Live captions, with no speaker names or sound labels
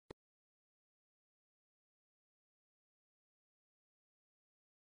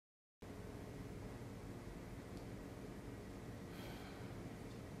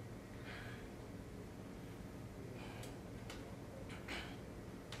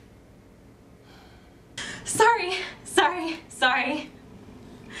Sorry.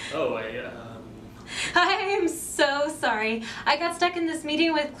 Oh, I am so sorry. I got stuck in this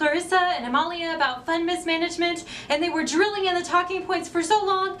meeting with Clarissa and Amalia about fund mismanagement, and they were drilling in the talking points for so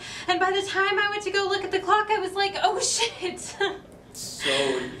long, and by the time I went to go look at the clock, I was like, oh shit.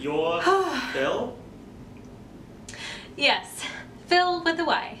 So you're Phyl? Yes, Phyl with a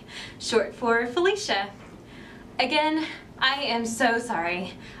Y, short for Felicia. Again, I am so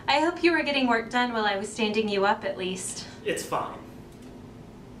sorry. I hope you were getting work done while I was standing you up at least. It's fine.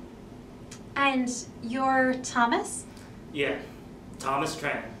 And you're Thomas? Yeah, Thomas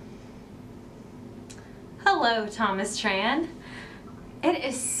Tran. Hello, Thomas Tran. It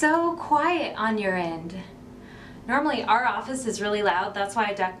is so quiet on your end. Normally our office is really loud, that's why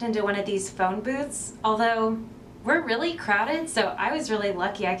I ducked into one of these phone booths, although we're really crowded, so I was really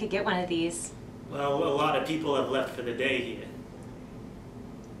lucky I could get one of these. Well, a lot of people have left for the day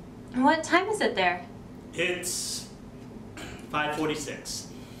here. What time is it there? It's 5:46.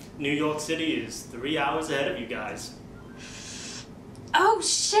 New York City is 3 hours ahead of you guys. Oh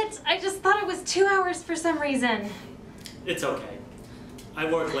shit! I just thought it was 2 hours for some reason. It's okay.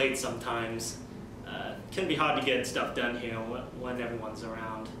 I work late sometimes. Can be hard to get stuff done here when everyone's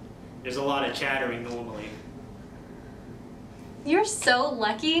around. There's a lot of chattering normally. You're so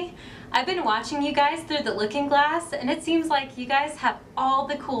lucky. I've been watching you guys through the looking glass, and it seems like you guys have all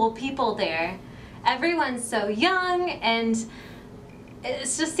the cool people there. Everyone's so young, and it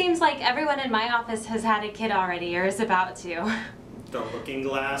just seems like everyone in my office has had a kid already or is about to. The looking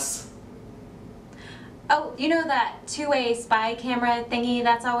glass? Oh, you know that two-way spy camera thingy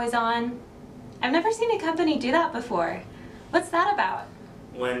that's always on? I've never seen a company do that before. What's that about?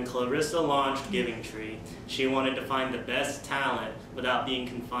 When Clarissa launched Giving Tree, she wanted to find the best talent without being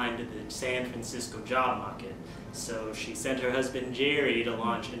confined to the San Francisco job market. So she sent her husband Jerry to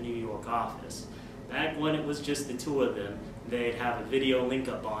launch a New York office. Back when it was just the two of them, they'd have a video link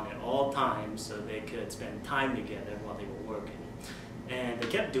up on at all times so they could spend time together while they were working. And they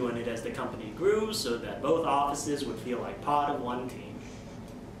kept doing it as the company grew so that both offices would feel like part of one team.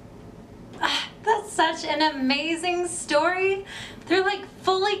 That's such an amazing story. They're like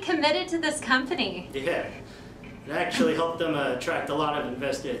fully committed to this company. Yeah, it actually helped them attract a lot of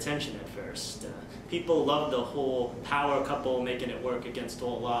investor attention at first. People loved the whole power couple making it work against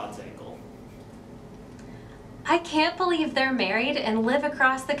all odds angle. I can't believe they're married and live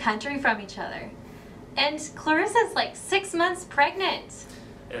across the country from each other. And Clarissa's like 6 months pregnant.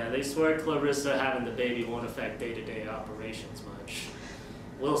 Yeah, they swear Clarissa having the baby won't affect day-to-day operations much.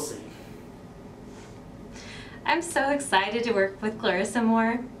 We'll see. I'm so excited to work with Clarissa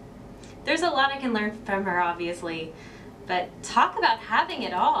more. There's a lot I can learn from her, obviously, but talk about having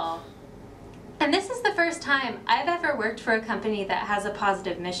it all. And this is the first time I've ever worked for a company that has a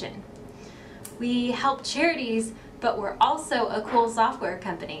positive mission. We help charities, but we're also a cool software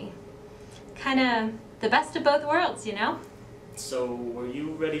company. Kinda the best of both worlds, you know? So, were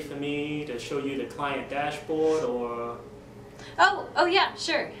you ready for me to show you the client dashboard, or...? Oh yeah,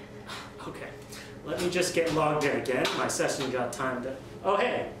 sure. Okay. Let me just get logged in again. My session got timed up. Oh,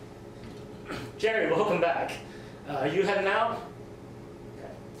 hey. Jerry, welcome back. You heading out?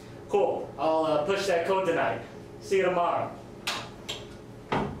 Okay. Cool. I'll push that code tonight. See you tomorrow.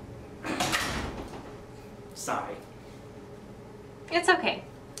 Sorry. It's okay.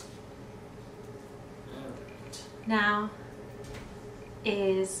 Alright. Now,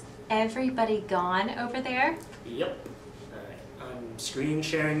 is everybody gone over there? Yep. I'm screen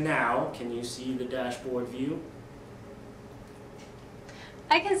sharing now. Can you see the dashboard view?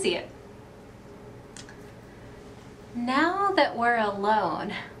 I can see it. Now that we're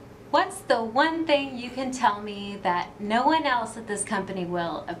alone, what's the one thing you can tell me that no one else at this company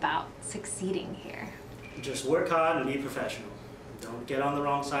will about succeeding here? Just work hard and be professional. Don't get on the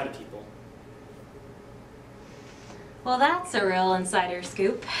wrong side of people. Well, that's a real insider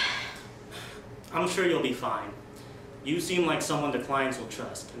scoop. I'm sure you'll be fine. You seem like someone the clients will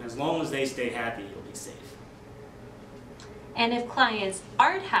trust, and as long as they stay happy, you'll be safe. And if clients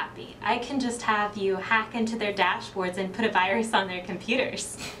aren't happy, I can just have you hack into their dashboards and put a virus on their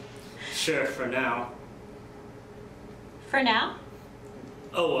computers. Sure, for now. For now?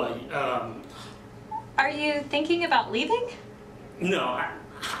 Oh, Are you thinking about leaving? no,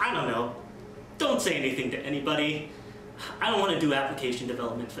 I don't know. Don't say anything to anybody. I don't want to do application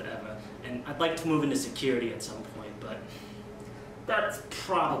development forever, and I'd like to move into security at some point, but that's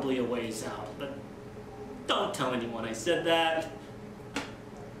probably a ways out. But don't tell anyone I said that.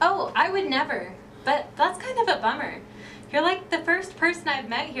 Oh, I would never. But that's kind of a bummer. You're like the first person I've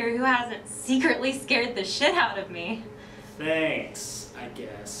met here who hasn't secretly scared the shit out of me. Thanks, I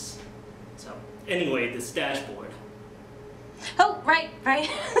guess. So, anyway, this dashboard. Oh, right.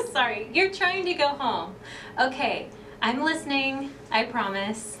 Sorry, you're trying to go home. Okay, I'm listening, I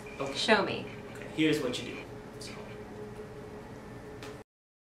promise. Okay. Show me. Okay, here's what you do. So.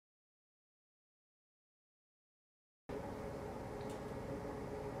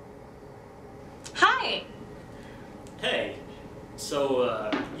 Hi! Hey,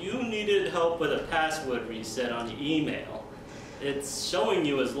 so you needed help with a password reset on your email. It's showing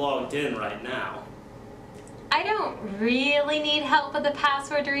you as logged in right now. I don't really need help with the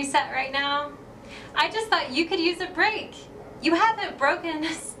password reset right now. I just thought you could use a break. You haven't broken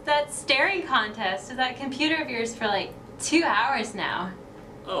that staring contest with that computer of yours for like 2 hours now.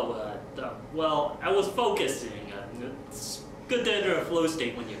 Oh, well, I was focusing. It's good to enter a flow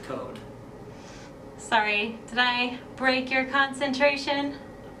state when you code. Sorry, did I break your concentration?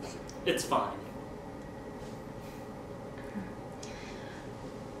 It's fine.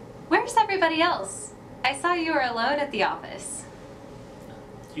 Where's everybody else? I saw you were alone at the office.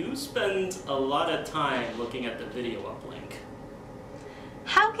 You spend a lot of time looking at the video uplink.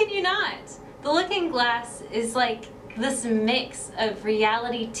 How can you not? The Looking Glass is like this mix of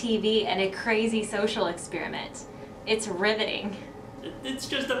reality TV and a crazy social experiment. It's riveting. It's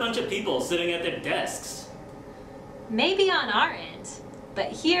just a bunch of people sitting at their desks. Maybe on our end,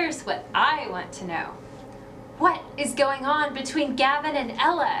 but here's what I want to know. What is going on between Gavin and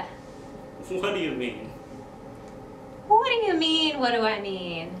Ella? What do you mean? What do you mean, what do I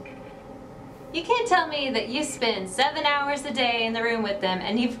mean? You can't tell me that you spend 7 hours a day in the room with them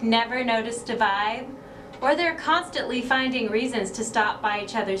and you've never noticed a vibe? Or they're constantly finding reasons to stop by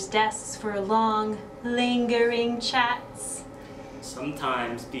each other's desks for long, lingering chats?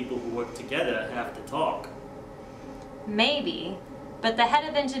 Sometimes people who work together have to talk. Maybe, but the head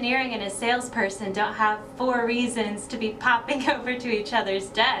of engineering and a salesperson don't have 4 reasons to be popping over to each other's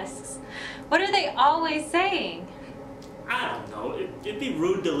desks. What are they always saying? I don't know. It'd be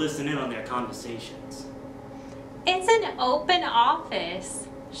rude to listen in on their conversations. It's an open office.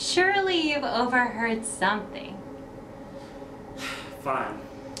 Surely you've overheard something. Fine.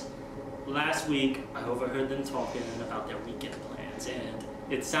 Last week, I overheard them talking about their weekend plans, and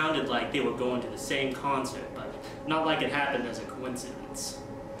it sounded like they were going to the same concert, but not like it happened as a coincidence.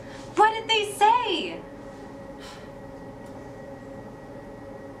 What did they say?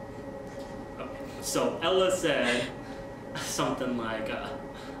 So Ella said something like,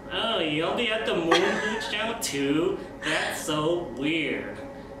 oh, you'll be at the Moon Beach now too? That's so weird.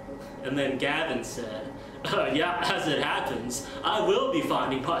 And then Gavin said, yeah, as it happens, I will be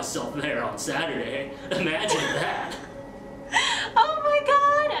finding myself there on Saturday. Imagine that. Oh my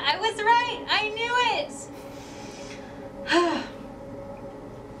God, I was right. I knew it.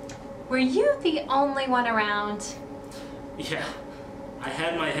 Were you the only one around? Yeah, I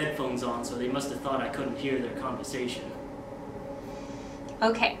had my headphones on, so they must have thought I couldn't hear their conversation.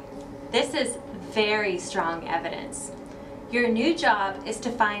 Okay, this is very strong evidence. Your new job is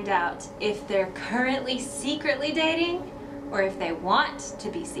to find out if they're currently secretly dating or if they want to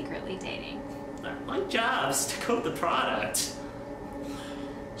be secretly dating. My job's to code the product.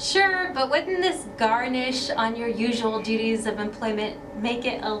 Sure, but wouldn't this garnish on your usual duties of employment make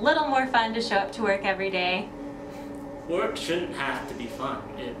it a little more fun to show up to work every day? Work shouldn't have to be fun.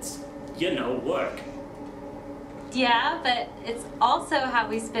 It's, you know, work. Yeah, but it's also how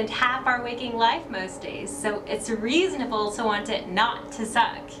we spend half our waking life most days, so it's reasonable to want it not to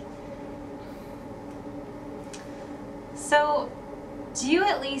suck. So, do you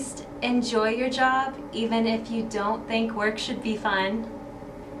at least enjoy your job, even if you don't think work should be fun?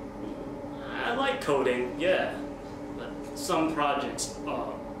 I like coding, yeah, but some projects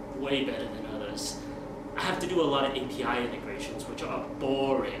are way better than others. I have to do a lot of API integrations, which are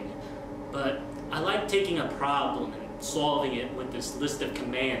boring, but I like taking a problem and solving it with this list of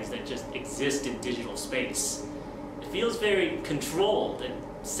commands that just exist in digital space. It feels very controlled and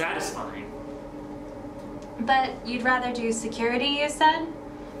satisfying. But you'd rather do security, you said?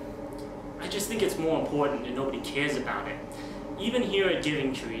 I just think it's more important and nobody cares about it. Even here at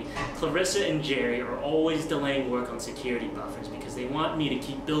Giving Tree, Clarissa and Jerry are always delaying work on security buffers because they want me to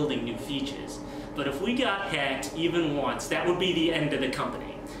keep building new features. But if we got hacked even once, that would be the end of the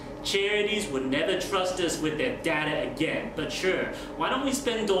company. Charities would never trust us with their data again, but sure, why don't we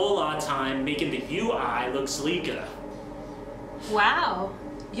spend all our time making the UI look sleeker? Wow,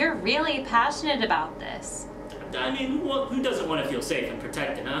 you're really passionate about this. I mean, who doesn't want to feel safe and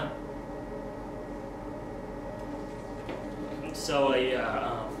protected, huh? So,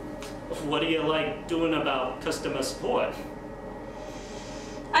 what do you like doing about customer support?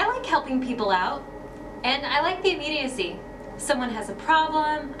 I like helping people out, and I like the immediacy. Someone has a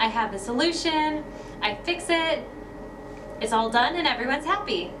problem, I have a solution, I fix it, it's all done and everyone's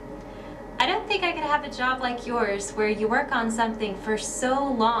happy. I don't think I could have a job like yours where you work on something for so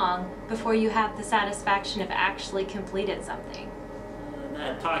long before you have the satisfaction of actually completed something.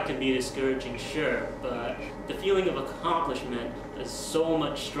 That part can be discouraging, sure, but the feeling of accomplishment is so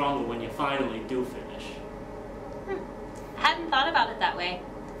much stronger when you finally do finish. I hadn't thought about it that way.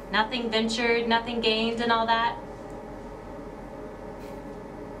 Nothing ventured, nothing gained, and all that.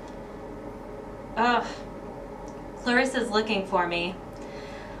 Ugh. Clarissa's looking for me.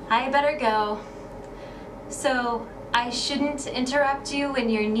 I better go. So, I shouldn't interrupt you when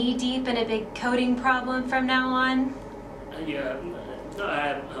you're knee-deep in a big coding problem from now on?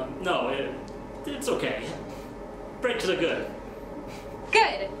 No, it's okay. Breaks are good.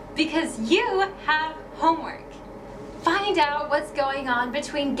 Good, because you have homework. Find out what's going on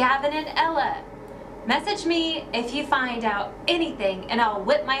between Gavin and Ella. Message me if you find out anything, and I'll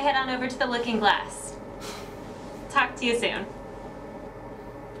whip my head on over to the looking glass. Talk to you soon.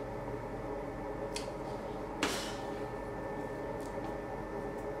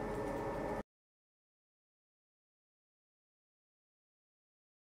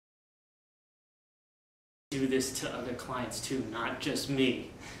 Do this to other clients too, not just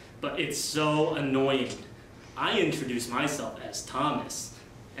me. But it's so annoying. I introduce myself as Thomas.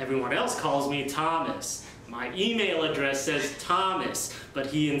 Everyone else calls me Thomas. My email address says Thomas, but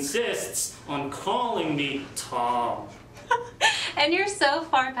he insists on calling me Tom. And you're so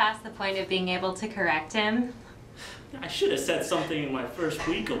far past the point of being able to correct him. I should have said something in my first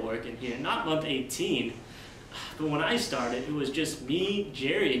week of working here, not month 18. But when I started, it was just me,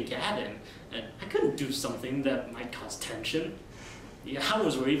 Jerry, and Gavin. And I couldn't do something that might cause tension. The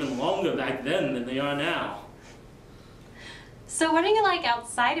hours were even longer back then than they are now. So what are you like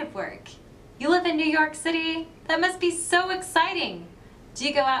outside of work? You live in New York City? That must be so exciting. Do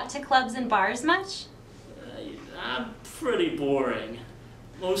you go out to clubs and bars much? I'm pretty boring.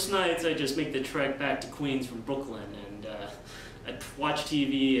 Most nights I just make the trek back to Queens from Brooklyn and I watch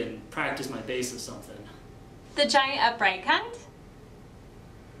TV and practice my bass or something. The giant upright kind?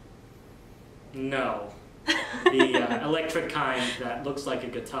 No. The electric kind that looks like a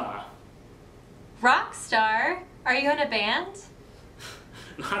guitar. Rock star? Are you in a band?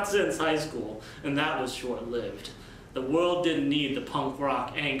 Not since high school, and that was short-lived. The world didn't need the punk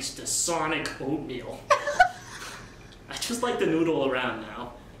rock angst to sonic oatmeal. I just like to noodle around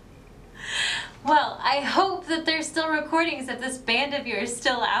now. Well, I hope that there's still recordings of this band of yours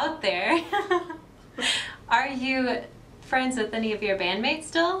still out there. Are you friends with any of your bandmates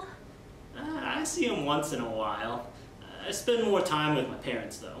still? I see them once in a while. I spend more time with my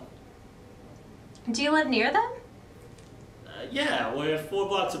parents, though. Do you live near them? Yeah, we're 4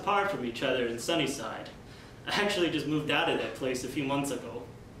 blocks apart from each other in Sunnyside. I actually just moved out of that place a few months ago.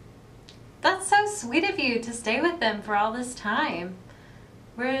 That's so sweet of you to stay with them for all this time.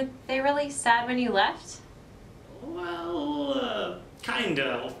 Were they really sad when you left? Well, kind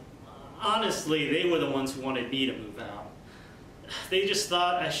of. Honestly, they were the ones who wanted me to move out. They just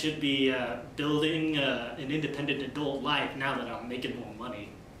thought I should be building an independent adult life now that I'm making more money.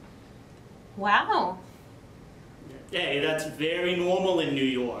 Wow. Hey, that's very normal in New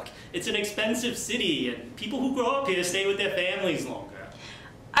York. It's an expensive city, and people who grow up here stay with their families longer.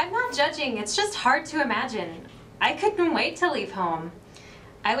 I'm not judging, it's just hard to imagine. I couldn't wait to leave home.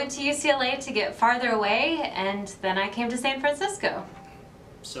 I went to UCLA to get farther away, and then I came to San Francisco.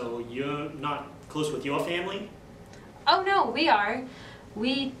 So you're not close with your family? Oh no, we are.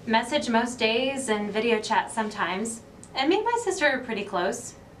 We message most days and video chat sometimes. And me and my sister are pretty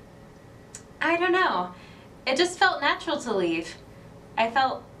close. I don't know. It just felt natural to leave. I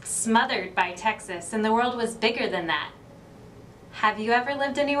felt smothered by Texas, and the world was bigger than that. Have you ever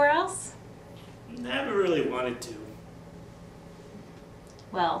lived anywhere else? Never really wanted to.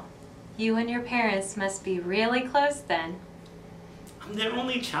 Well, you and your parents must be really close then. I'm their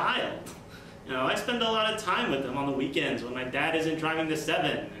only child. You know, I spend a lot of time with them on the weekends when my dad isn't driving the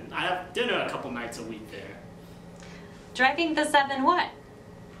 7, and I have dinner a couple nights a week there. Driving the 7 what?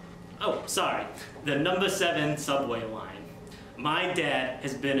 Oh, sorry. The number 7 subway line. My dad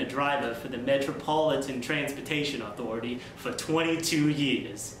has been a driver for the Metropolitan Transportation Authority for 22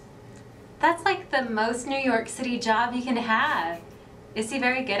 years. That's like the most New York City job you can have. Is he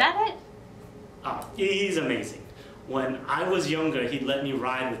very good at it? Oh, he's amazing. When I was younger, he'd let me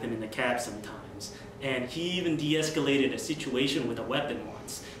ride with him in the cab sometimes. And he even de-escalated a situation with a weapon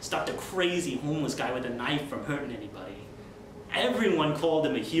once. Stopped a crazy homeless guy with a knife from hurting anybody. Everyone called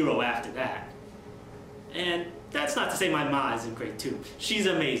him a hero after that. And that's not to say my ma isn't great too. She's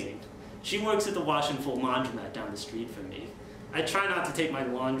amazing. She works at the Wash and Fold laundromat down the street from me. I try not to take my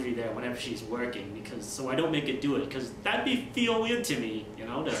laundry there whenever she's working, so I don't make her do it, because that'd feel weird to me, you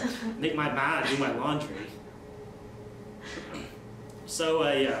know, to make my man do my laundry. So,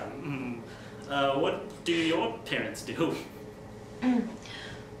 yeah, what do your parents do?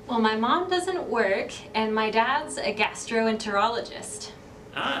 Well, my mom doesn't work, and my dad's a gastroenterologist.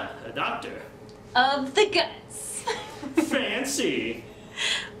 Ah, a doctor. Of the guts. Fancy.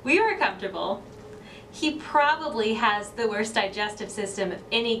 We were comfortable. He probably has the worst digestive system of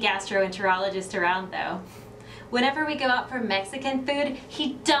any gastroenterologist around, though. Whenever we go out for Mexican food,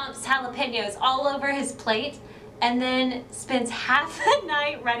 he dumps jalapenos all over his plate and then spends half the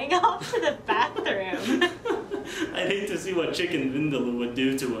night running off to the bathroom. I'd hate to see what chicken vindaloo would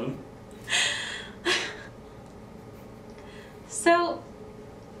do to him. So,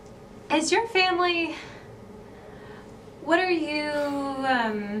 is your family... What are you,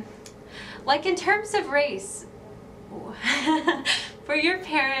 like in terms of race, for your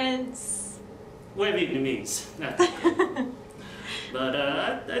parents? We're Vietnamese, but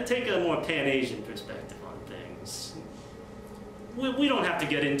I take a more Pan-Asian perspective on things. We don't have to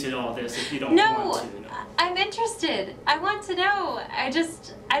get into all this if you don't want to. No, I'm interested. I want to know. I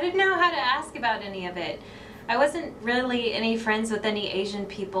didn't know how to ask about any of it. I wasn't really any friends with any Asian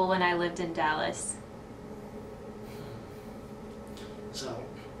people when I lived in Dallas. So,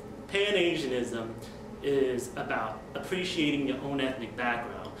 Pan-Asianism is about appreciating your own ethnic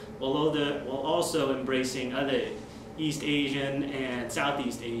background, while also embracing other East Asian and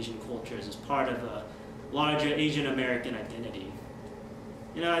Southeast Asian cultures as part of a larger Asian American identity.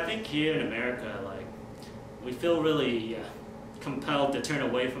 You know, I think here in America, like, we feel really compelled to turn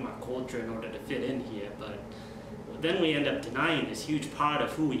away from our culture in order to fit in here, but then we end up denying this huge part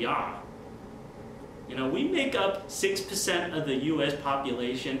of who we are. You know, we make up 6% of the US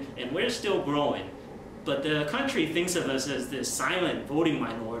population, and we're still growing. But the country thinks of us as this silent voting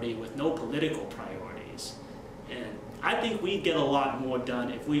minority with no political priorities. And I think we'd get a lot more done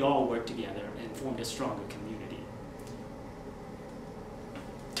if we all worked together and formed a stronger community.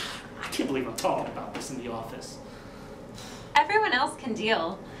 I can't believe I'm talking about this in the office. Everyone else can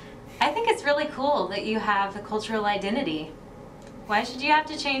deal. I think it's really cool that you have a cultural identity. Why should you have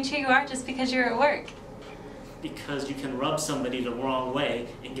to change who you are just because you're at work? Because you can rub somebody the wrong way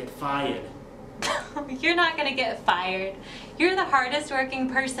and get fired. You're not gonna get fired. You're the hardest working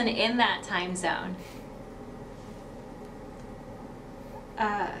person in that time zone.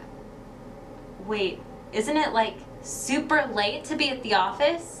 Wait, isn't it like super late to be at the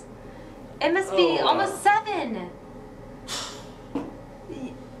office? It must be almost 7.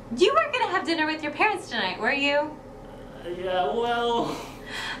 You weren't gonna have dinner with your parents tonight, were you? Yeah, well...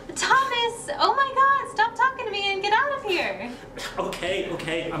 Thomas! Oh my god, stop talking to me and get out of here!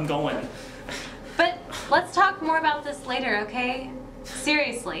 Okay, I'm going. But let's talk more about this later, okay?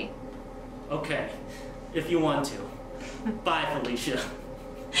 Seriously. Okay, if you want to. Bye, Felicia.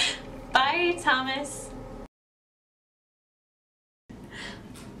 Bye, Thomas.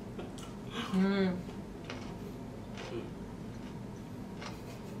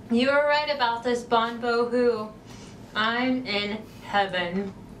 You were right about this Bon Bo-Hoo. I'm in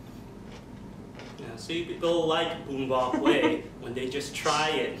heaven. Yeah, see, people like Boon Bok Way when they just try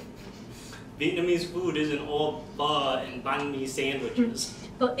it. Vietnamese food isn't all pho and banh mi sandwiches.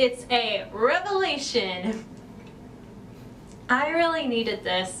 Well, it's a revelation. I really needed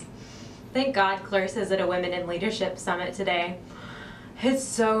this. Thank God Clarissa's at a Women in Leadership Summit today. It's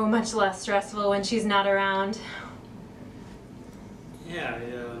so much less stressful when she's not around. Yeah,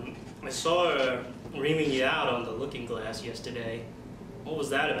 I saw her reaming you out on the looking glass yesterday. What was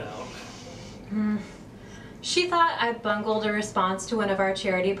that about? She thought I bungled a response to one of our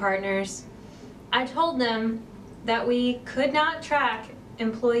charity partners. I told them that we could not track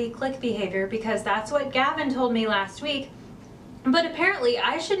employee click behavior because that's what Gavin told me last week, but apparently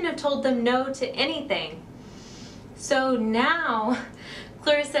I shouldn't have told them no to anything. So now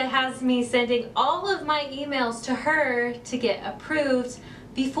Clarissa has me sending all of my emails to her to get approved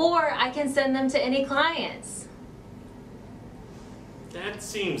before I can send them to any clients. That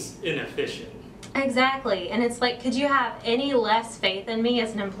seems inefficient. Exactly, and it's like, could you have any less faith in me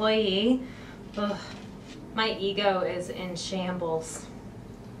as an employee? Ugh, my ego is in shambles.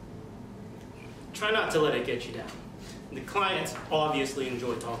 Try not to let it get you down. The clients obviously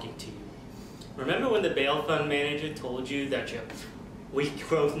enjoy talking to you. Remember when the bail fund manager told you that your week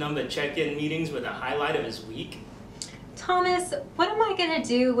growth number check-in meetings were the highlight of his week? Thomas, what am I gonna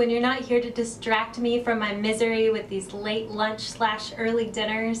do when you're not here to distract me from my misery with these late lunch/early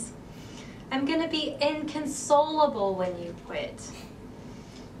dinners? I'm gonna be inconsolable when you quit.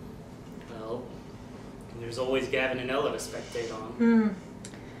 Well, There's always Gavin and Ella to spectate on.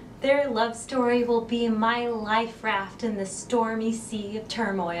 Their love story will be my life raft in the stormy sea of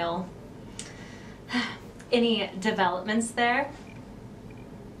turmoil. Any developments there?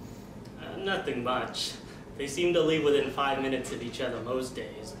 Nothing much. They seem to leave within 5 minutes of each other most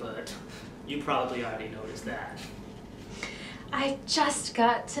days, but you probably already noticed that. I just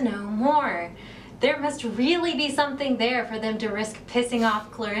got to know more. There must really be something there for them to risk pissing off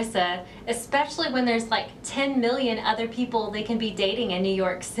Clarissa, especially when there's like 10 million other people they can be dating in New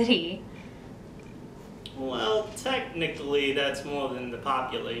York City. Well, technically that's more than the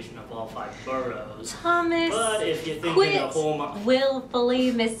population of all 5 boroughs. Thomas, but if you think quit the whole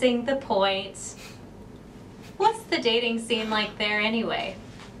willfully missing the point. What's the dating scene like there anyway?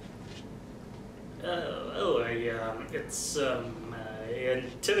 It's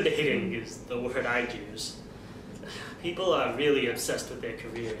intimidating is the word I'd use. People are really obsessed with their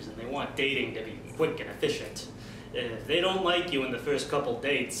careers and they want dating to be quick and efficient. If they don't like you in the first couple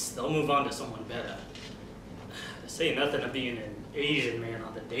dates, they'll move on to someone better. To say nothing of being an Asian man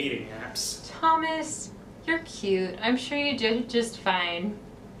on the dating apps. Thomas, you're cute. I'm sure you do just fine.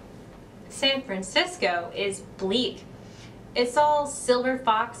 San Francisco is bleak. It's all silver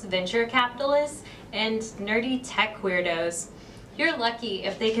fox venture capitalists and nerdy tech weirdos. You're lucky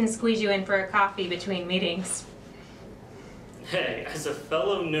if they can squeeze you in for a coffee between meetings. Hey, as a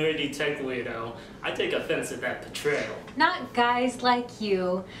fellow nerdy tech weirdo, I take offense at that portrayal. Not guys like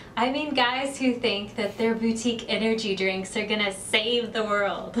you. I mean guys who think that their boutique energy drinks are gonna save the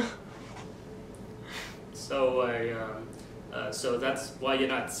world. So that's why you're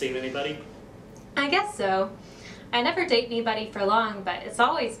not seeing anybody? I guess so. I never date anybody for long, but it's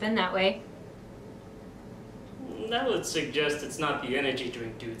always been that way. That would suggest it's not the energy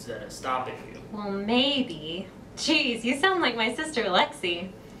drink dudes that are stopping you. Well, maybe. Jeez, you sound like my sister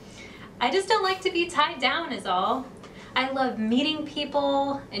Lexi. I just don't like to be tied down is all. I love meeting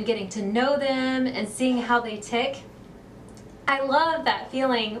people and getting to know them and seeing how they tick. I love that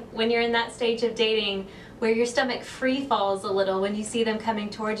feeling when you're in that stage of dating where your stomach free falls a little when you see them coming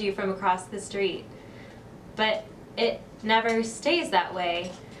towards you from across the street. But it never stays that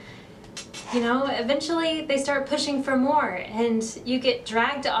way. You know, eventually they start pushing for more and you get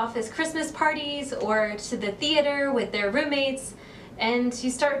dragged to office Christmas parties or to the theater with their roommates and you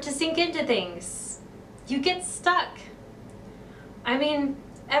start to sink into things. You get stuck. I mean,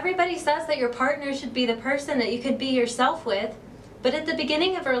 everybody says that your partner should be the person that you could be yourself with, but at the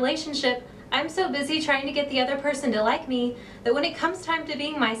beginning of a relationship, I'm so busy trying to get the other person to like me that when it comes time to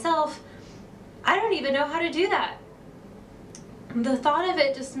being myself, I don't even know how to do that. The thought of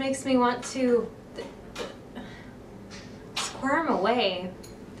it just makes me want to squirm away,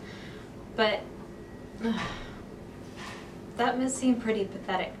 but that must seem pretty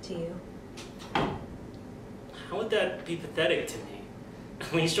pathetic to you. How would that be pathetic to me?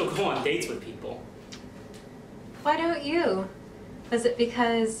 At least you'll go on dates with people. Why don't you? Was it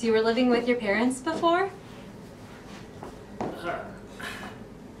because you were living with your parents before?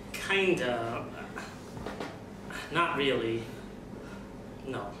 Kinda. Not really.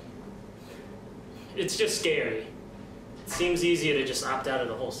 No. It's just scary. It seems easier to just opt out of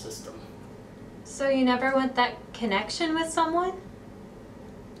the whole system. So you never want that connection with someone?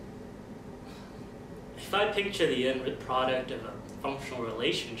 If I picture the end product of a functional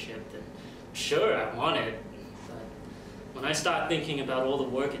relationship, then sure, I want it. But when I start thinking about all the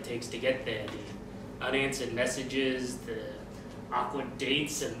work it takes to get there, the unanswered messages, the awkward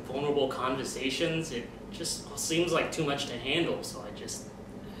dates and vulnerable conversations, it just seems like too much to handle, so I just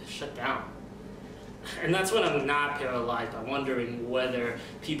shut down. And that's when I'm not paralyzed by wondering whether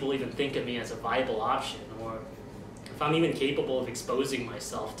people even think of me as a viable option, or if I'm even capable of exposing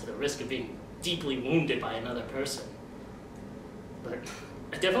myself to the risk of being deeply wounded by another person. But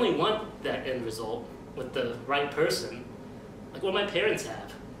I definitely want that end result with the right person, like what my parents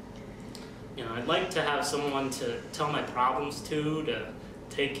have. You know, I'd like to have someone to tell my problems to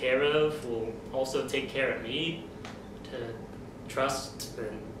take care of, who will also take care of me, to trust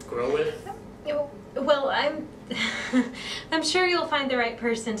and grow with. Well, I'm sure you'll find the right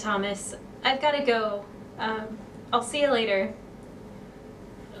person, Thomas. I've got to go. I'll see you later.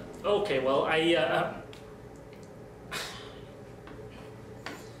 Okay, well,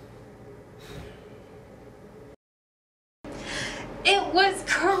 It was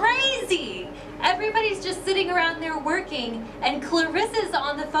crazy! Everybody's just sitting around there working, and Clarissa's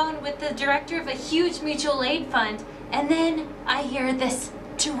on the phone with the director of a huge mutual aid fund, and then I hear this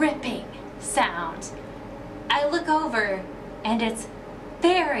dripping sound. I look over, and it's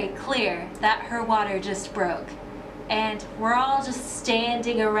very clear that her water just broke, and we're all just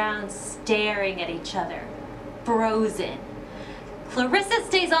standing around staring at each other. frozen. Clarissa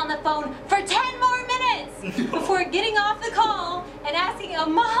stays on the phone for 10 more minutes before getting off the call and asking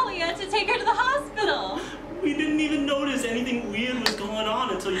Amalia to take her to the hospital. We didn't even notice anything weird was going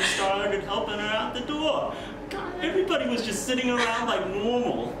on until you started helping her out the door. God, everybody was just sitting around like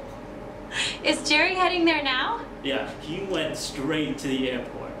normal. Is Jerry heading there now? Yeah, he went straight to the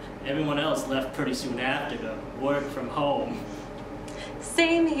airport. Everyone else left pretty soon after to work from home.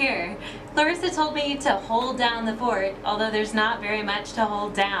 Same here. Clarissa told me to hold down the fort, although there's not very much to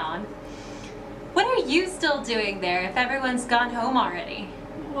hold down. What are you still doing there if everyone's gone home already?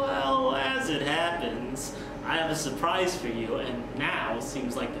 Well, as it happens, I have a surprise for you, and now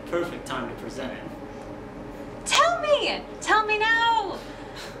seems like the perfect time to present it. Tell me! Tell me now!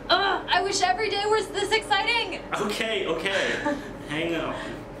 Ugh, I wish every day was this exciting! Okay. Hang on.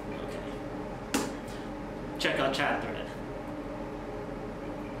 Okay. Check out chat thread.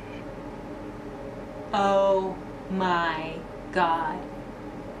 Oh my god.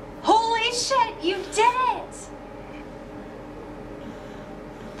 Holy shit, you did it!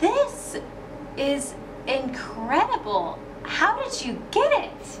 This is incredible. How did you get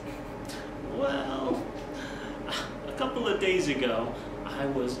it? Well, a couple of days ago, I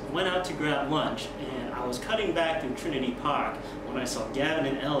went out to grab lunch, and I was cutting back through Trinity Park when I saw Gavin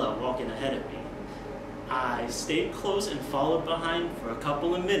and Ella walking ahead of me. I stayed close and followed behind for a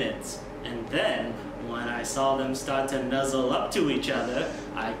couple of minutes, and then, when I saw them start to nuzzle up to each other,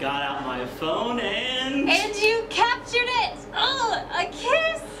 I got out my phone and... And you captured it! Oh, a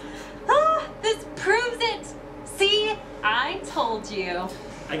kiss! Oh, this proves it! See, I told you.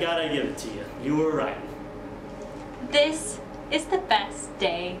 I gotta give it to you. You were right. This is the best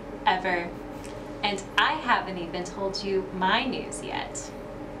day ever. And I haven't even told you my news yet.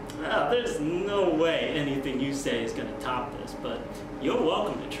 Well, there's no way anything you say is gonna top this, but you're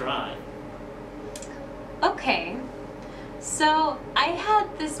welcome to try. Okay, so I had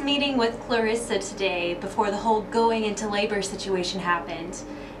this meeting with Clarissa today before the whole going into labor situation happened.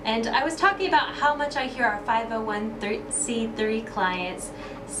 And I was talking about how much I hear our 501c3 clients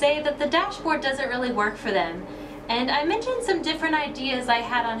say that the dashboard doesn't really work for them. And I mentioned some different ideas I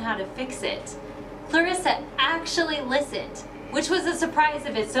had on how to fix it. Clarissa actually listened, which was a surprise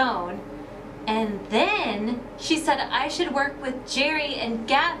of its own. And then she said I should work with Jerry and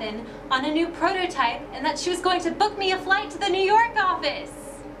Gavin on a new prototype and that she was going to book me a flight to the New York office.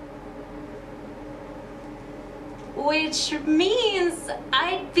 Which means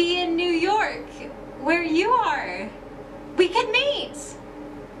I'd be in New York, where you are. We could meet.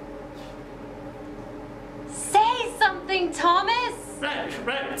 Say something, Thomas.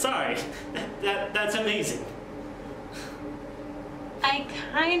 Right, sorry. That's amazing. I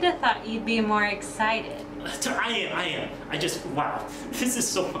kinda thought you'd be more excited. I am. I just, wow. This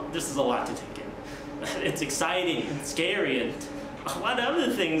is a lot to take in. It's exciting and scary and a lot of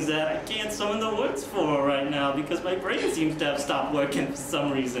other things that I can't summon the words for right now because my brain seems to have stopped working for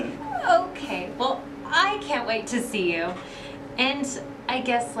some reason. Okay, well, I can't wait to see you. And I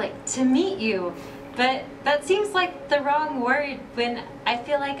guess, like, to meet you. But that seems like the wrong word when I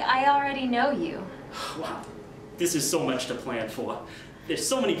feel like I already know you. Wow. This is so much to plan for. There's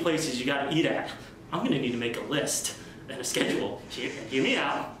so many places you gotta eat at. I'm gonna need to make a list and a schedule. Hear me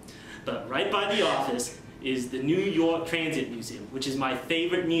out. But right by the office is the New York Transit Museum, which is my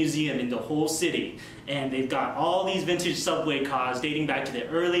favorite museum in the whole city. And they've got all these vintage subway cars dating back to the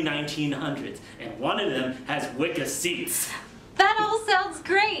early 1900s. And one of them has wicker seats. That all sounds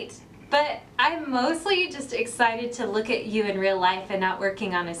great. But I'm mostly just excited to look at you in real life and not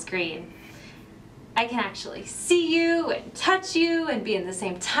working on a screen. I can actually see you and touch you and be in the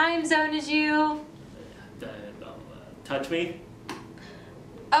same time zone as you. Touch me?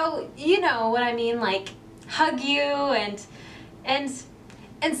 Oh, you know what I mean, like hug you and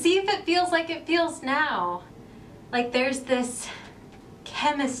see if it feels like it feels now. Like there's this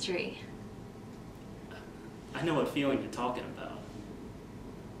chemistry. I know what feeling you're talking about.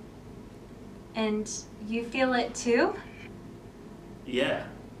 And you feel it too? Yeah.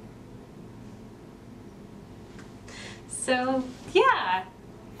 So, yeah,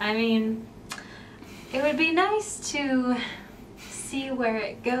 I mean, it would be nice to see where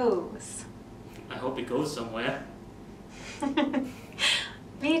it goes. I hope it goes somewhere.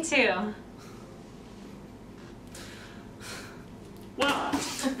 Me too. Well,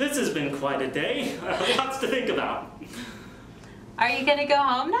 this has been quite a day. Lots to think about. Are you gonna go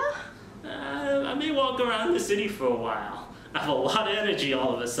home now? I may walk around the city for a while. I have a lot of energy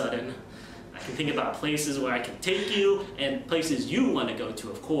all of a sudden. I can think about places where I can take you, and places you want to go to,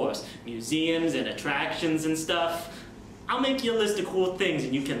 of course. Museums and attractions and stuff. I'll make you a list of cool things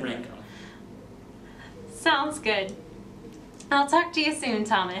and you can rank them. Sounds good. I'll talk to you soon,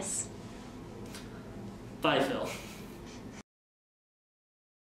 Thomas. Bye, Phyl.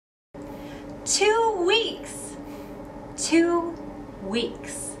 2 weeks! 2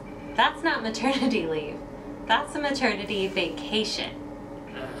 weeks. That's not maternity leave. That's a maternity vacation.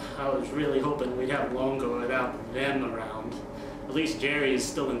 I was really hoping we'd have longer without them around. At least Jerry is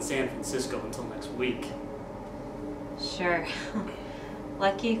still in San Francisco until next week. Sure.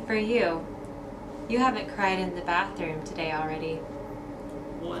 Lucky for you. You haven't cried in the bathroom today already.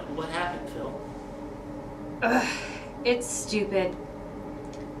 What happened, Phyl? Ugh, it's stupid.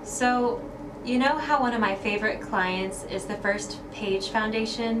 So, you know how one of my favorite clients is the First Page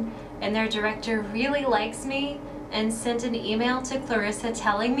Foundation, and their director really likes me and sent an email to Clarissa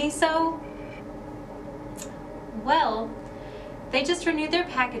telling me so? Well, they just renewed their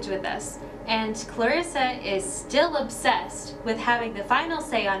package with us, and Clarissa is still obsessed with having the final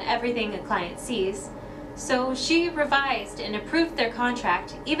say on everything a client sees. So she revised and approved their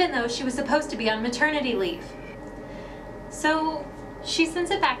contract even though she was supposed to be on maternity leave. So she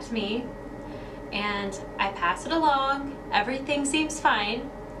sends it back to me and I pass it along. Everything seems fine.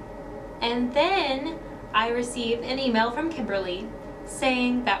 And then I receive an email from Kimberly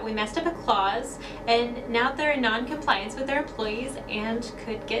saying that we messed up a clause and now they're in non-compliance with their employees and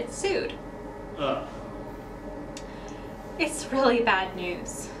could get sued. It's really bad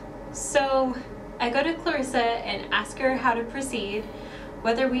news. So I go to Clarissa and ask her how to proceed,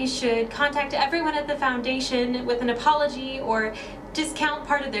 whether we should contact everyone at the foundation with an apology or discount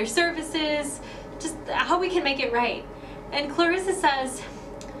part of their services, just how we can make it right. And Clarissa says,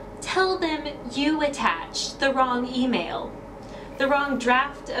 tell them you attached the wrong email, the wrong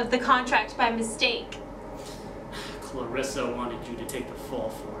draft of the contract by mistake. Clarissa wanted you to take the fall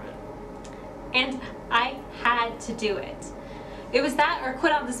for it. And I had to do it. It was that or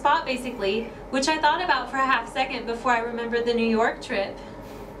quit on the spot, basically, which I thought about for a half second before I remembered the New York trip.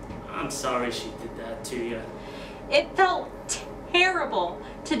 I'm sorry she did that to you. It felt terrible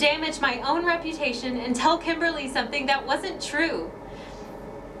to damage my own reputation and tell Kimberly something that wasn't true.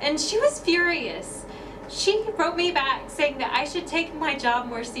 And she was furious. She wrote me back saying that I should take my job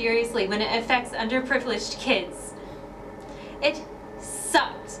more seriously when it affects underprivileged kids. It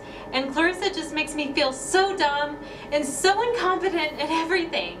sucked. And Clarissa just makes me feel so dumb and so incompetent at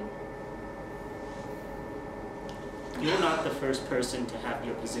everything. You're not the first person to have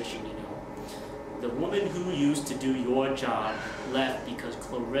your position, you know. The woman who used to do your job left because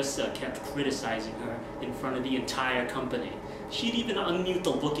Clarissa kept criticizing her in front of the entire company. She'd even unmute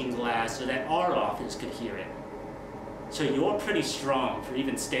the looking glass so that our office could hear it. So you're pretty strong for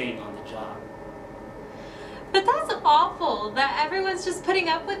even staying on the job. But that's awful that everyone's just putting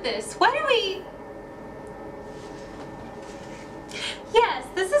up with this. Why do we... Yes,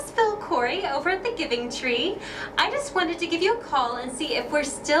 this is Phyl Corey over at the Giving Tree. I just wanted to give you a call and see if we're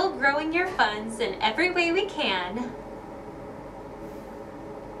still growing your funds in every way we can.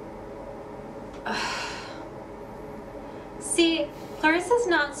 See, Clarissa's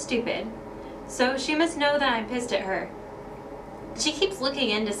not stupid, so she must know that I'm pissed at her. She keeps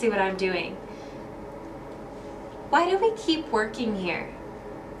looking in to see what I'm doing. Why do we keep working here?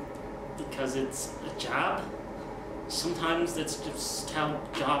 Because it's a job. Sometimes that's just how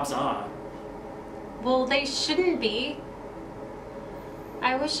jobs are. Well, they shouldn't be.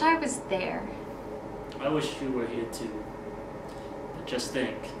 I wish I was there. I wish you were here too. But just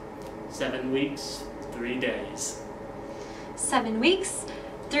think, 7 weeks, 3 days. 7 weeks,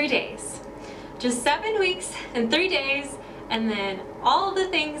 3 days. Just 7 weeks and 3 days, and then all the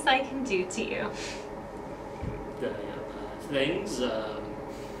things I can do to you. The things?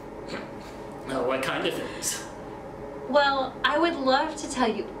 What kind of things? Well, I would love to tell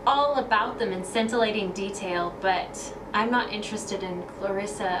you all about them in scintillating detail, but I'm not interested in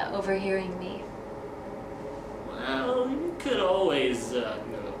Clarissa overhearing me. Well, you could always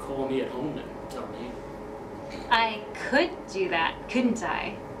call me at home and tell me. I could do that, couldn't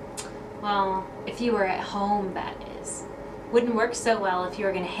I? Well, if you were at home, that is. Wouldn't work so well if you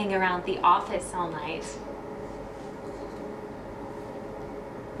were going to hang around the office all night.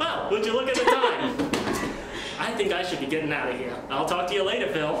 Well, would you look at the time? I think I should be getting out of here. I'll talk to you later,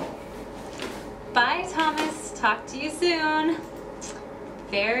 Phyl. Bye, Thomas. Talk to you soon.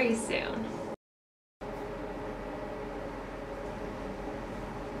 Very soon.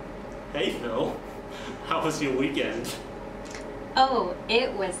 Hey, Phyl. How was your weekend? Oh,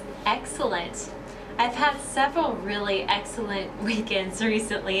 it was excellent. I've had several really excellent weekends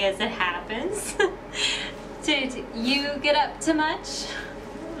recently, as it happens. Did you get up to much?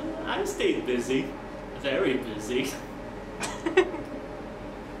 I stayed busy. Very busy.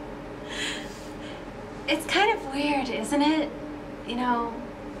 It's kind of weird, isn't it? You know,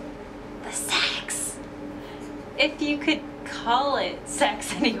 the sex. If you could call it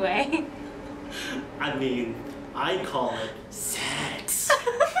sex anyway. I mean, I call it sex.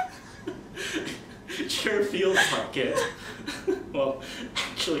 Sure feels like it. Well,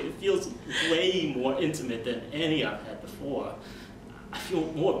 actually, it feels way more intimate than any I've had before. I feel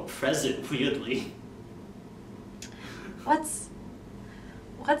more present, weirdly.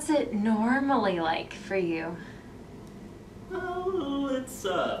 What's it normally like for you? Oh, it's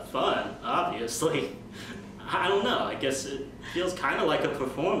fun, obviously. I don't know, I guess it feels kind of like a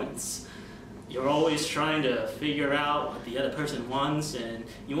performance. You're always trying to figure out what the other person wants, and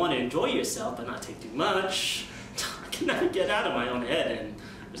you want to enjoy yourself but not take too much. I can never get out of my own head, and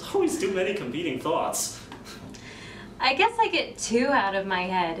there's always too many competing thoughts. I guess I get too out of my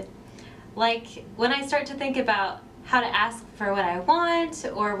head. Like, when I start to think about how to ask for what I want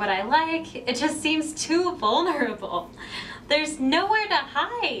or what I like, it just seems too vulnerable. There's nowhere to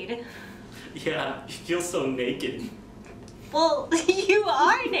hide. Yeah, you feel so naked. Well, you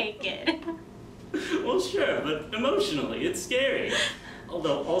are naked. Well, sure, but emotionally, it's scary.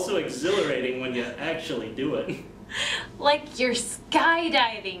 Although also exhilarating when you actually do it. Like you're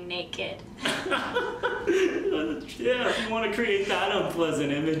skydiving naked. Yeah, if you want to create that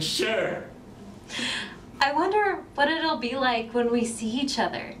unpleasant image, sure. I wonder what it'll be like when we see each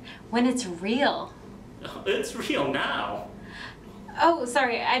other, when it's real. It's real now. Oh,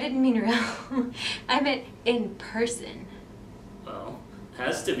 sorry, I didn't mean real. I meant in person. Well,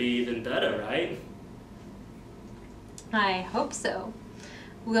 has to be even better, right? I hope so.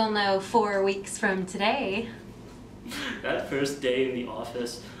 We'll know 4 weeks from today. That first day in the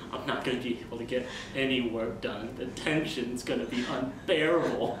office, I'm not going to be able to get any work done. The tension's going to be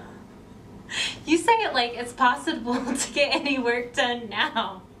unbearable. You say it like it's possible to get any work done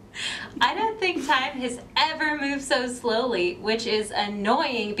now. I don't think time has ever moved so slowly, which is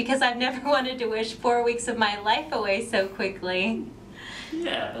annoying because I've never wanted to wish 4 weeks of my life away so quickly.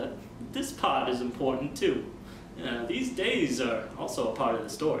 Yeah, but this part is important too. These days are also a part of the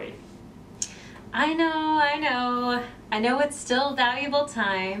story. I know. I know it's still valuable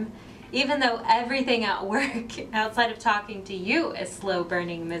time, even though everything at work outside of talking to you is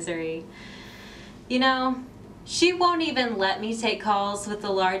slow-burning misery. You know, she won't even let me take calls with the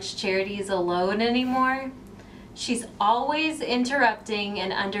large charities alone anymore. She's always interrupting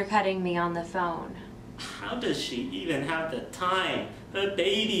and undercutting me on the phone. How does she even have the time? Her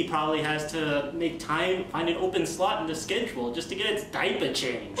baby probably has to make time, find an open slot in the schedule just to get its diaper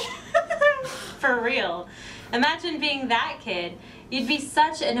changed. For real. Imagine being that kid. You'd be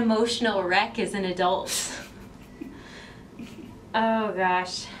such an emotional wreck as an adult. Oh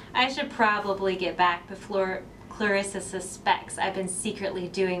gosh. I should probably get back before Clarissa suspects I've been secretly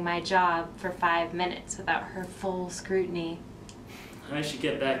doing my job for 5 minutes without her full scrutiny. I should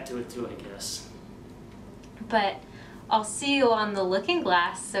get back to it too, I guess. But I'll see you on the looking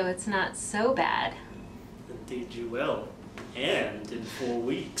glass so it's not so bad. Indeed you will. And in 4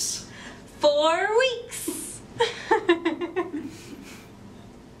 weeks. 4 weeks!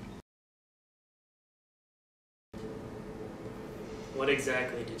 What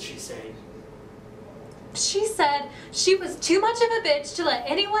exactly did she say? She said she was too much of a bitch to let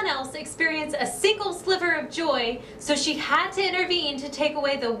anyone else experience a single sliver of joy, so she had to intervene to take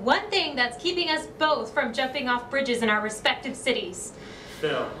away the one thing that's keeping us both from jumping off bridges in our respective cities.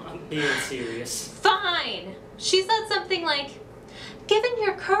 Phyl, I'm being serious. Fine! She said something like, given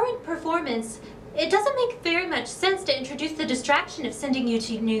your current performance, it doesn't make very much sense to introduce the distraction of sending you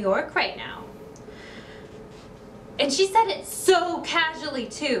to New York right now. And she said it so casually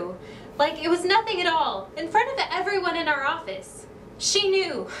too. Like it was nothing at all, in front of everyone in our office. She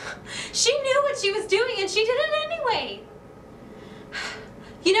knew. She knew what she was doing and she did it anyway.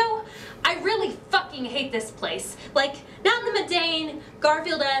 You know, I really fucking hate this place. Like, not the mundane,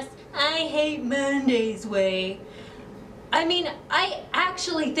 Garfield-esque, I hate Mondays way. I mean, I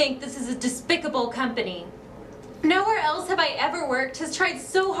actually think this is a despicable company. Nowhere else have I ever worked has tried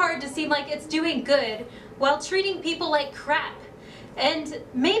so hard to seem like it's doing good while treating people like crap. And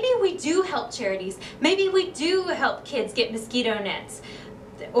maybe we do help charities. Maybe we do help kids get mosquito nets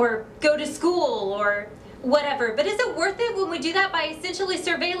or go to school or whatever. But is it worth it when we do that by essentially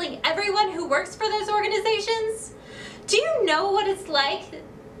surveilling everyone who works for those organizations? Do you know what it's like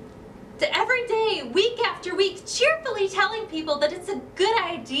to every day, week after week, cheerfully telling people that it's a good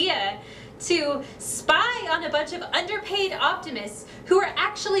idea to spy on a bunch of underpaid optimists who are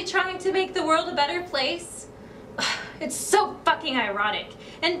actually trying to make the world a better place? It's so fucking ironic.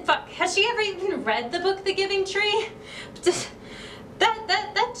 And fuck, has she ever even read the book The Giving Tree?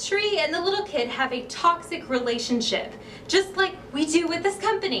 That tree and the little kid have a toxic relationship, just like we do with this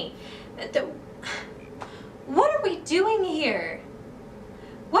company. What are we doing here?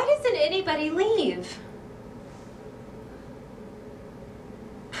 Why doesn't anybody leave?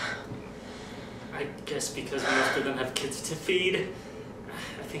 I guess because most of them have kids to feed.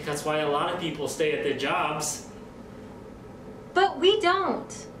 I think that's why a lot of people stay at their jobs. But we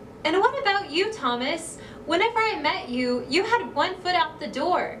don't. And what about you, Thomas? Whenever I met you, you had one foot out the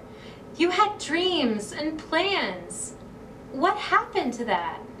door. You had dreams and plans. What happened to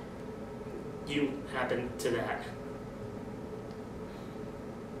that? You happened to that.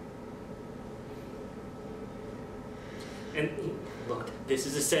 And look, this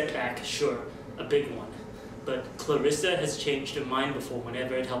is a setback, sure, a big one. But Clarissa has changed her mind before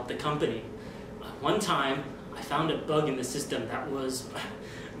whenever it helped the company. One time, I found a bug in the system that was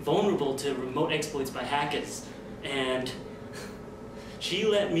vulnerable to remote exploits by hackers, and she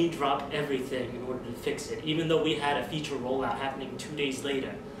let me drop everything in order to fix it, even though we had a feature rollout happening 2 days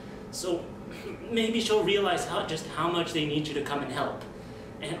later. So maybe she'll realize just how much they need you to come and help.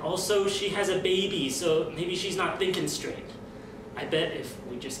 And also, she has a baby, so maybe she's not thinking straight. I bet if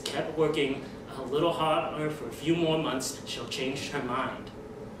we just kept working a little harder for a few more months, she'll change her mind.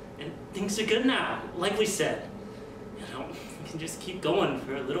 And things are good now, like we said. You know, we can just keep going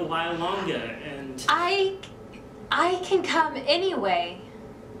for a little while longer, and... I can come anyway.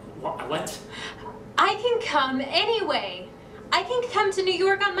 What? I can come anyway. I can come to New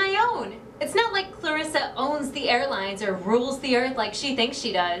York on my own. It's not like Clarissa owns the airlines or rules the earth like she thinks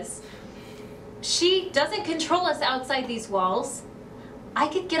she does. She doesn't control us outside these walls. I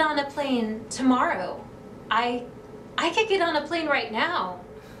could get on a plane tomorrow. I could get on a plane right now.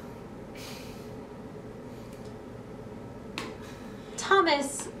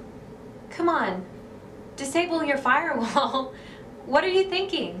 Thomas, come on. Disable your firewall. What are you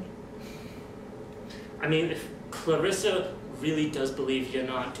thinking? I mean, if Clarissa really does believe you're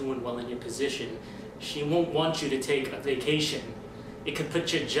not doing well in your position, she won't want you to take a vacation. It could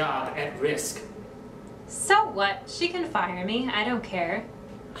put your job at risk. So what? She can fire me. I don't care.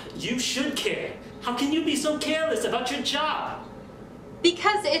 You should care. How can you be so careless about your job?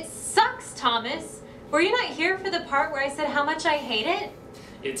 Because it sucks, Thomas. Were you not here for the part where I said how much I hate it?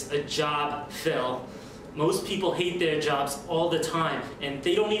 It's a job, Phyl. Most people hate their jobs all the time, and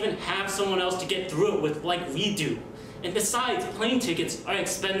they don't even have someone else to get through it with like we do. And besides, plane tickets are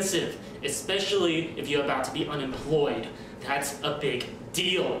expensive, especially if you're about to be unemployed. That's a big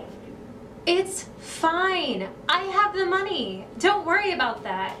deal. It's fine. I have the money. Don't worry about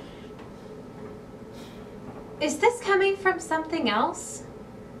that. Is this coming from something else?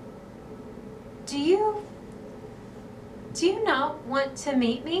 Do you not want to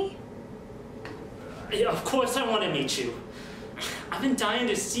meet me? Yeah, of course I want to meet you. I've been dying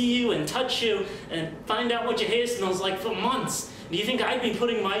to see you and touch you and find out what your hair smells like for months. Do you think I'd be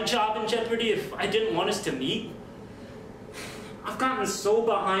putting my job in jeopardy if I didn't want us to meet? I've gotten so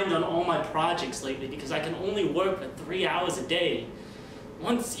behind on all my projects lately because I can only work for 3 hours a day.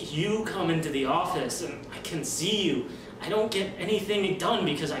 Once you come into the office and I can see you, I don't get anything done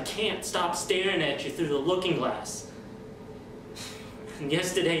because I can't stop staring at you through the looking glass. And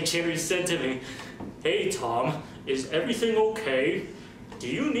yesterday, Jerry said to me, "Hey, Tom, is everything okay? Do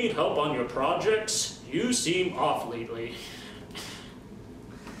you need help on your projects? You seem off lately."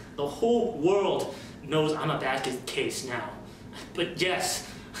 The whole world knows I'm a bad case now. But yes,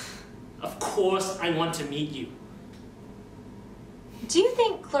 of course I want to meet you. Do you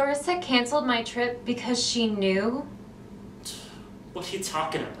think Clarissa canceled my trip because she knew? What are you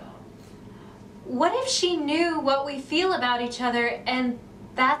talking about? What if she knew what we feel about each other and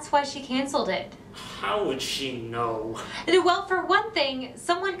that's why she canceled it? How would she know? Well, for one thing,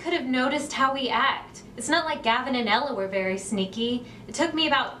 someone could have noticed how we act. It's not like Gavin and Ella were very sneaky. It took me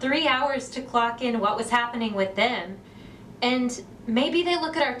about 3 hours to clock in what was happening with them. And maybe they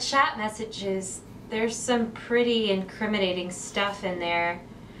look at our chat messages. There's some pretty incriminating stuff in there.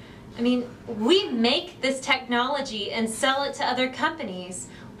 I mean, we make this technology and sell it to other companies.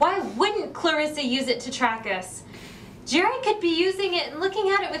 Why wouldn't Clarissa use it to track us? Jerry could be using it and looking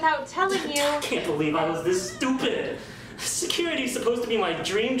at it without telling you. I can't believe I was this stupid. Security's supposed to be my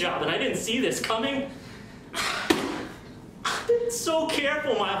dream job and I didn't see this coming. I've been so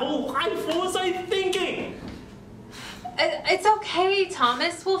careful my whole life. What was I thinking? It's okay,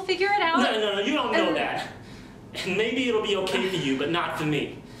 Thomas. We'll figure it out. No, you don't know that. And maybe it'll be okay for you, but not for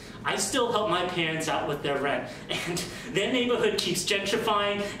me. I still help my parents out with their rent, and their neighborhood keeps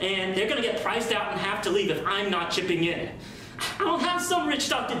gentrifying, and they're gonna get priced out and have to leave if I'm not chipping in. I don't have some rich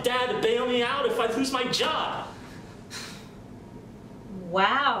Dr. Dad to bail me out if I lose my job.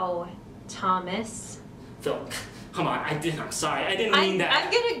 Wow, Thomas. Phyl, come on, I'm sorry, I didn't mean that.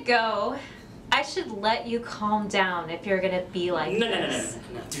 I'm gonna go. I should let you calm down if you're gonna be like this.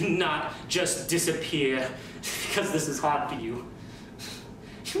 No. Do not just disappear because this is hard for you.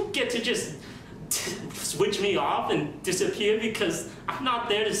 You get to just switch me off and disappear because I'm not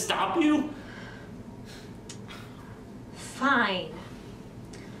there to stop you? Fine.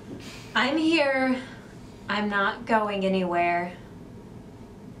 I'm here. I'm not going anywhere.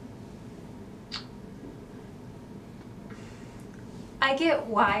 I get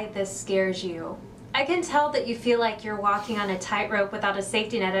why this scares you. I can tell that you feel like you're walking on a tightrope without a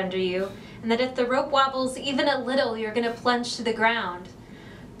safety net under you, and that if the rope wobbles even a little, you're gonna plunge to the ground.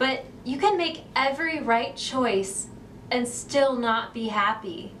 But you can make every right choice and still not be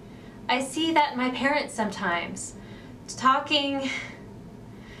happy. I see that in my parents sometimes. Talking,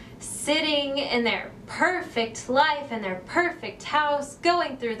 sitting in their perfect life in their perfect house,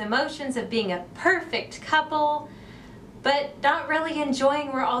 going through the motions of being a perfect couple, but not really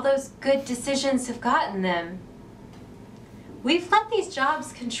enjoying where all those good decisions have gotten them. We've let these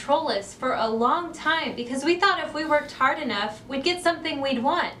jobs control us for a long time because we thought if we worked hard enough, we'd get something we'd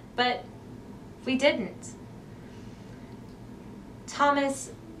want, but we didn't.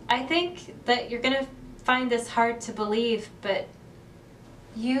 Thomas, I think that you're gonna find this hard to believe, but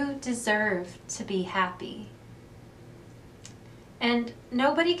you deserve to be happy. And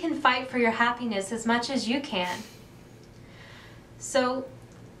nobody can fight for your happiness as much as you can. So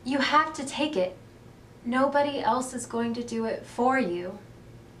you have to take it. Nobody else is going to do it for you.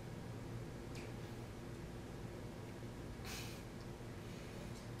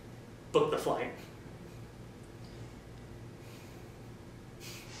 Book the flight.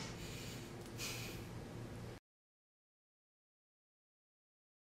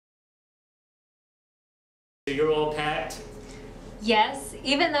 So you're all packed? Yes,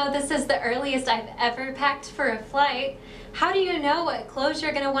 even though this is the earliest I've ever packed for a flight. How do you know what clothes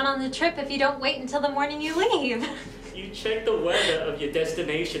you're going to want on the trip if you don't wait until the morning you leave? You check the weather of your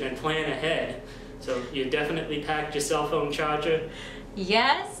destination and plan ahead. So you definitely packed your cell phone charger?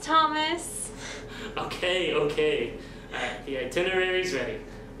 Yes, Thomas. Okay. Alright, the itinerary's ready.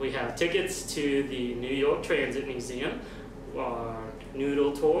 We have tickets to the New York Transit Museum. Our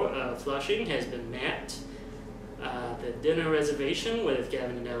noodle tour of Flushing has been mapped. The dinner reservation with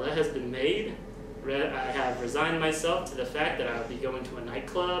Gavin and Ella has been made. I have resigned myself to the fact that I'll be going to a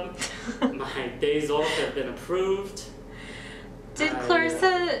nightclub. My days off have been approved. Did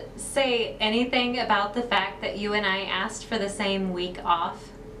Clarissa say anything about the fact that you and I asked for the same week off?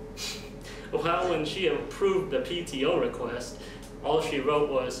 Well, when she approved the PTO request, all she wrote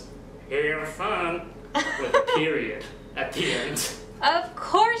was, "Have fun," with a period at the end. Of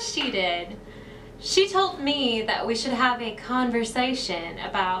course she did. She told me that we should have a conversation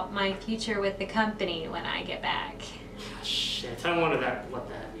about my future with the company when I get back. Shit, I wonder what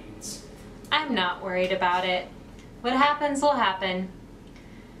that means. I'm not worried about it. What happens will happen.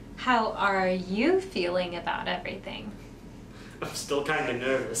 How are you feeling about everything? I'm still kind of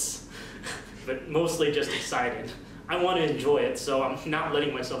nervous, but mostly just excited. I want to enjoy it, so I'm not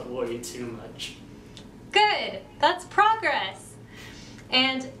letting myself worry too much. Good, that's progress.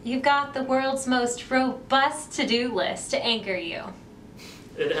 And you've got the world's most robust to-do list to anchor you.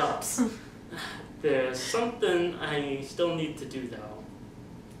 It helps. There's something I still need to do, though.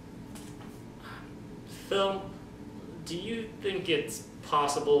 Phyl, do you think it's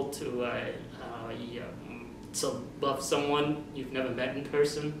possible to love someone you've never met in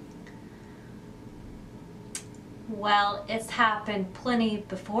person? Well, it's happened plenty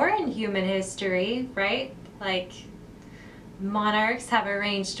before in human history, right? Like, monarchs have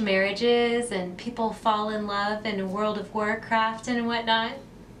arranged marriages and people fall in love in World of Warcraft and whatnot.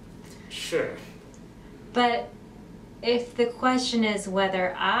 Sure. But if the question is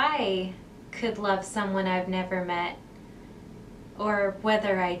whether I could love someone I've never met, or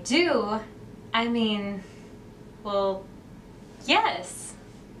whether I do, I mean, well, yes.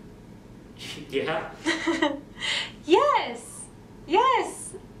 Yeah? Yes.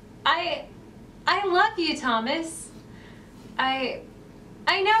 I love you, Thomas. I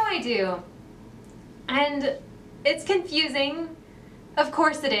know I do. And it's confusing. Of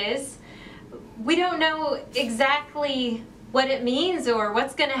course it is. We don't know exactly what it means or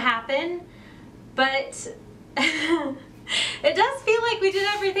what's gonna happen, but it does feel like we did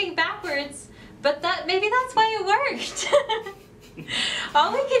everything backwards, but maybe that's why it worked.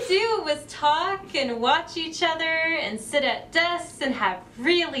 All we could do was talk and watch each other and sit at desks and have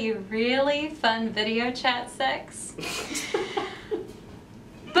really, really fun video chat sex.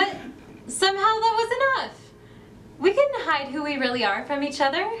 But somehow that was enough. We couldn't hide who we really are from each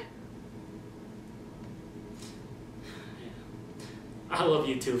other. I love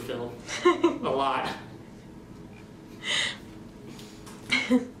you too, Phyl. A lot.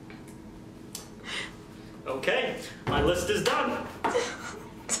 Okay, my list is done.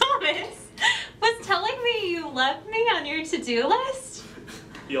 Thomas, was telling me you loved me on your to-do list?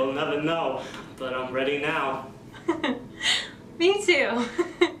 You'll never know, but I'm ready now. Me too.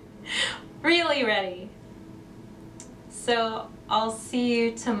 Really ready. So, I'll see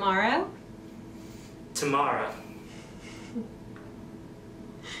you tomorrow? Tomorrow.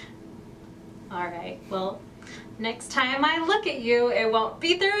 Alright, well, next time I look at you, it won't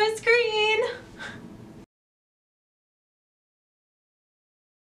be through a screen.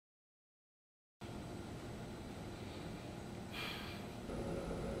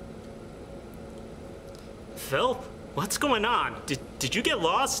 Phyl, what's going on? Did you get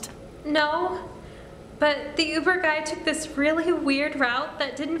lost? No, but the Uber guy took this really weird route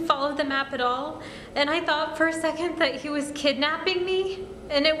that didn't follow the map at all, and I thought for a second that he was kidnapping me,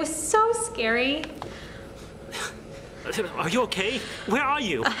 and it was so scary. Are you okay? Where are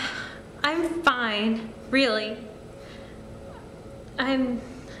you? I'm fine, really. I'm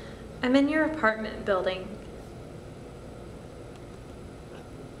in your apartment building.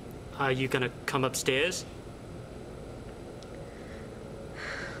 Are you gonna come upstairs?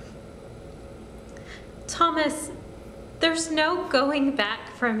 Thomas, there's no going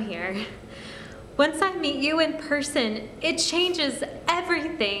back from here. Once I meet you in person, it changes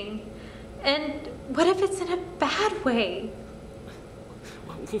everything. And what if it's in a bad way?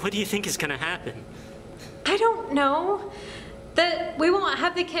 What do you think is gonna happen? I don't know. That we won't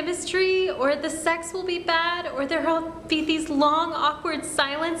have the chemistry, or the sex will be bad, or there'll be these long, awkward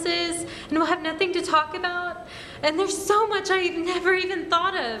silences, and we'll have nothing to talk about. And there's so much I've never even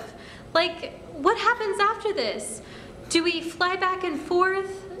thought of. Like, what happens after this? Do we fly back and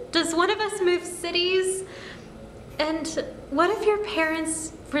forth? Does one of us move cities? And what if your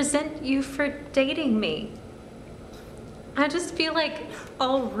parents resent you for dating me? I just feel like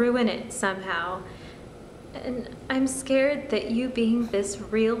I'll ruin it somehow. And I'm scared that you being this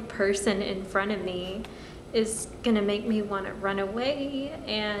real person in front of me is gonna make me want to run away,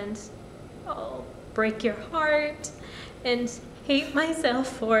 and I'll break your heart and hate myself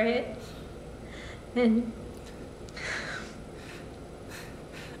for it. And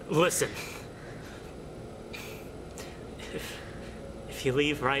listen, if you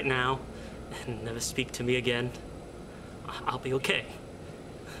leave right now and never speak to me again, I'll be okay.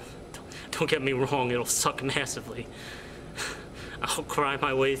 Don't get me wrong, it'll suck massively. I'll cry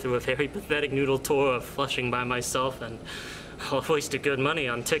my way through a very pathetic noodle tour of Flushing by myself, and I'll waste good money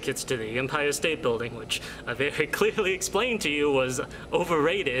on tickets to the Empire State Building, which I very clearly explained to you was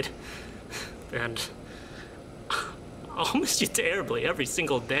overrated. And I'll miss you terribly every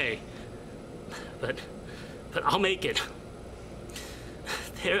single day. But I'll make it.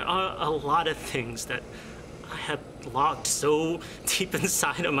 There are a lot of things that I have locked so deep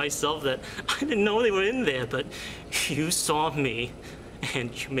inside of myself that I didn't know they were in there, but you saw me, and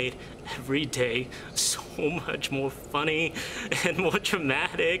you made every day so much more funny and more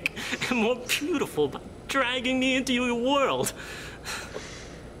dramatic and more beautiful by dragging me into your world.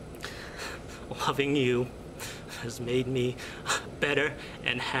 Loving you has made me a better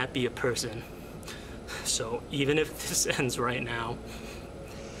and happier person. So even if this ends right now,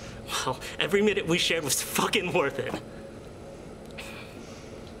 well, every minute we shared was fucking worth it.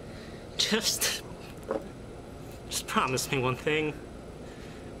 Just promise me one thing.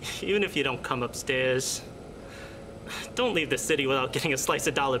 Even if you don't come upstairs, don't leave the city without getting a slice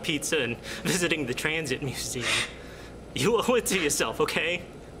of dollar pizza and visiting the transit museum. You owe it to yourself, okay?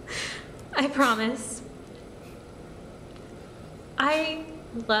 I promise. I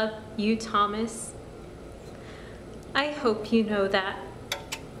love you, Thomas. I hope you know that.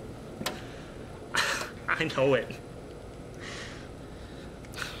 I know it.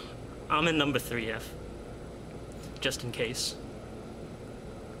 I'm in number 3F, just in case.